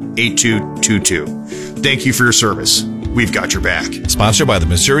888-8222. Thank you for your service. We've got your back. Sponsored by the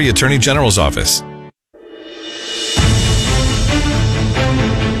Missouri Attorney General's Office.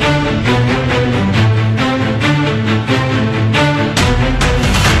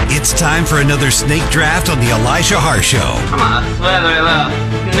 It's time for another snake draft on the Elijah Haahr Show. Come on, slithery little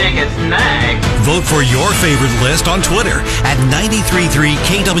naked snake. Vote for your favorite list on Twitter at 93.3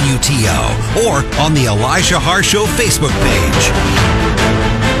 KWTO or on the Elijah Haahr Show Facebook page.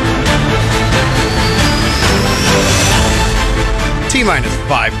 T-minus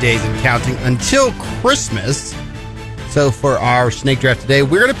 5 days and counting until Christmas. So for our snake draft today,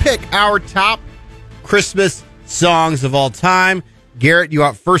 we're going to pick our top Christmas songs of all time. Garrett, you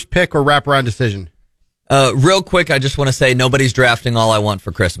want first pick or wraparound decision? Real quick, I just want to say nobody's drafting All I Want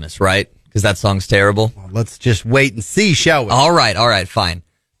for Christmas, right? Because that song's terrible. Well, let's just wait and see, shall we? All right, fine.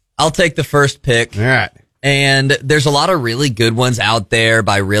 I'll take the first pick. All right. And there's a lot of really good ones out there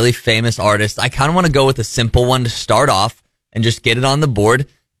by really famous artists. I kind of want to go with a simple one to start off and just get it on the board.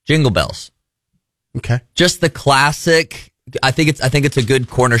 Jingle Bells. Okay. Just the classic. I think it's a good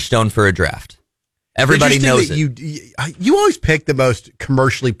cornerstone for a draft. Everybody knows it. You always pick the most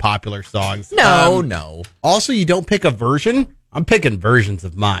commercially popular songs. No. Also, you don't pick a version. I'm picking versions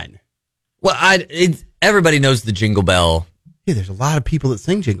of mine. Well, everybody knows the Jingle Bell. Yeah, there's a lot of people that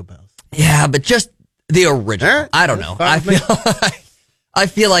sing Jingle Bells. Yeah, but just the original. I don't know. I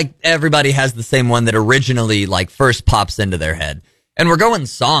feel like everybody has the same one that originally first pops into their head. And we're going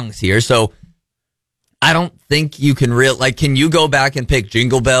songs here, so I don't think you can can you go back and pick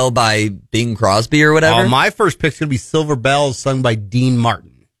Jingle Bell by Bing Crosby or whatever? My first pick's going to be Silver Bells sung by Dean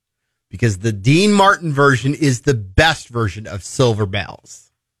Martin. Because the Dean Martin version is the best version of Silver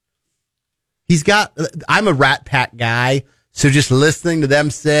Bells. I'm a Rat Pack guy, so just listening to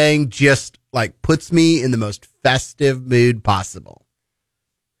them sing just puts me in the most festive mood possible.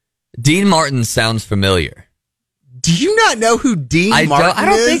 Dean Martin sounds familiar. Do you not know who Dean Martin is? I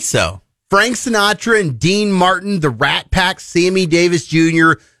don't think so. Frank Sinatra and Dean Martin, the Rat Pack, Sammy Davis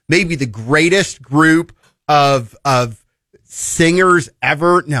Jr., maybe the greatest group of singers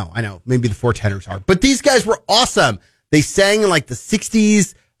ever. No, I know. Maybe the Four Tenors are. But these guys were awesome. They sang in the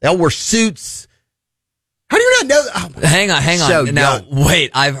 60s. They all wore suits. How do you not know? Oh, hang on. Now,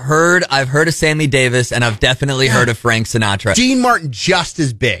 wait. I've heard of Sammy Davis, and I've definitely heard of Frank Sinatra. Dean Martin just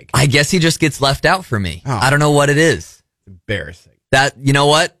as big. I guess he just gets left out for me. I don't know what it is. Embarrassing. You know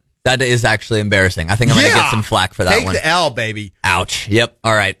what? That is actually embarrassing. I think I'm going to get some flack for that one. Take the L, baby. Ouch. Yep.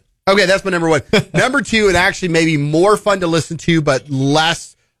 All right. Okay, that's my number one. Number two, and actually maybe more fun to listen to, but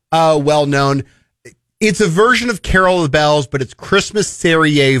less well-known. It's a version of Carol of the Bells, but it's Christmas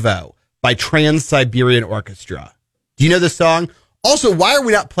Sarajevo by Trans-Siberian Orchestra. Do you know this song? Also, why are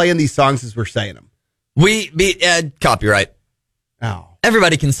we not playing these songs as we're saying them? Copyright. Oh.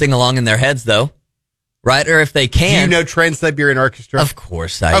 Everybody can sing along in their heads, though. Right? Or if they can. Do you know Trans-Siberian Orchestra? Of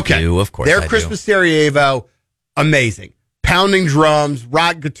course I do. Of course Their Christmas Sarajevo, amazing. Pounding drums,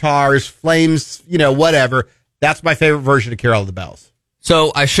 rock guitars, flames, whatever. That's my favorite version of Carol of the Bells.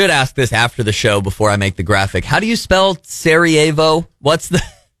 So I should ask this after the show before I make the graphic. How do you spell Sarajevo?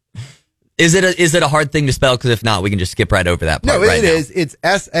 Is it a hard thing to spell? Because if not, we can just skip right over that part. No, it is. It's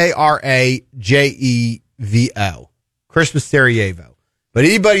Sarajevo. Christmas Sarajevo. But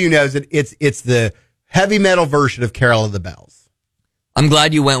anybody who knows it, it's the heavy metal version of Carol of the Bells. I'm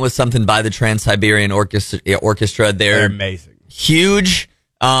glad you went with something by the Trans-Siberian Orchestra. They're amazing. Huge.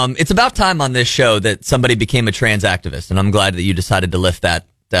 It's about time on this show that somebody became a trans activist, and I'm glad that you decided to lift that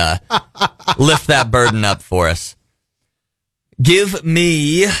burden up for us. Give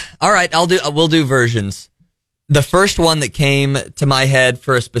me. All right, we'll do versions. The first one that came to my head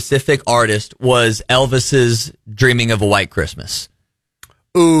for a specific artist was Elvis's "Dreaming of a White Christmas."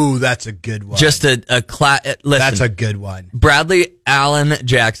 Ooh, that's a good one. Just listen. That's a good one. Bradley Allen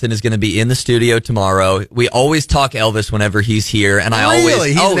Jackson is going to be in the studio tomorrow. We always talk Elvis whenever he's here, and he's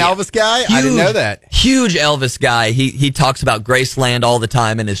an Elvis guy? I didn't know that. Huge Elvis guy. He talks about Graceland all the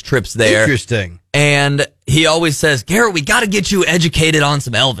time and his trips there. Interesting. And he always says, Garrett, we got to get you educated on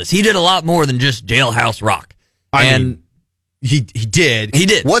some Elvis. He did a lot more than just Jailhouse Rock. I mean, he did. He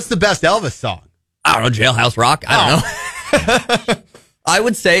did. What's the best Elvis song? I don't know, Jailhouse Rock. I don't know. I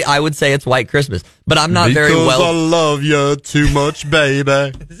would say it's White Christmas, but I'm not very well. Because I love you too much,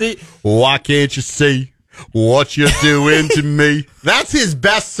 baby. See? Why can't you see what you're doing to me? That's his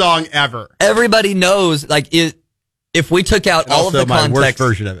best song ever. Everybody knows, if we took out all of the context, worst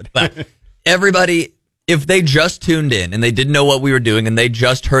version of it. But everybody, if they just tuned in and they didn't know what we were doing and they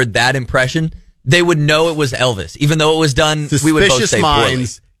just heard that impression, they would know it was Elvis, even though it was done. We would both say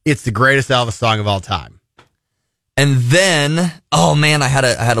Minds, it's the greatest Elvis song of all time. And then, oh man, I had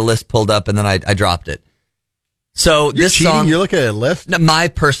a list pulled up and then I dropped it. So You're this cheating? song, You're looking at a list? no, my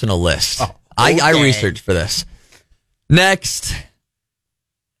personal list. Oh, I okay. researched for this. Next,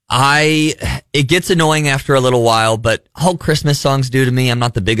 it gets annoying after a little while, but all Christmas songs do to me. I'm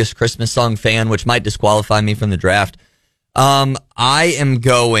not the biggest Christmas song fan, which might disqualify me from the draft. I am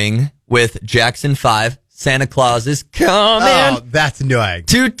going with Jackson 5. Santa Claus is coming. Oh, that's annoying.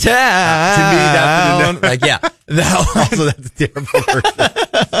 To town. To me, that's an like, yeah, that one. Also, that's a terrible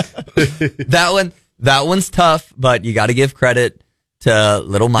version. That one's tough, but you got to give credit to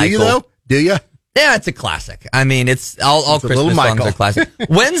Little Michael. Do you, though? Do you? Yeah, it's a classic. I mean, it's all It's a Christmas Little songs Michael. are classic.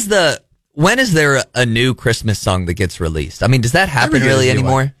 When is there a new Christmas song that gets released? I mean, does that happen Every year really there's a new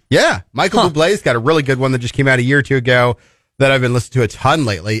anymore? one. Yeah. Michael Bublé's got a really good one that just came out a year or two ago that I've been listening to a ton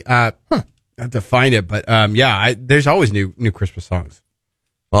lately. I have to find it, but there's always new Christmas songs.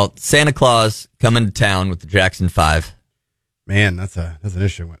 Well, Santa Claus coming to town with the Jackson 5. Man, that's an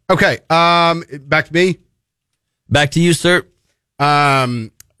interesting one. Okay, back to me. Back to you, sir.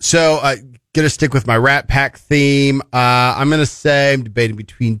 So gonna stick with my Rat Pack theme. I'm gonna say I'm debating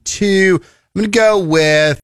between two. I'm gonna go with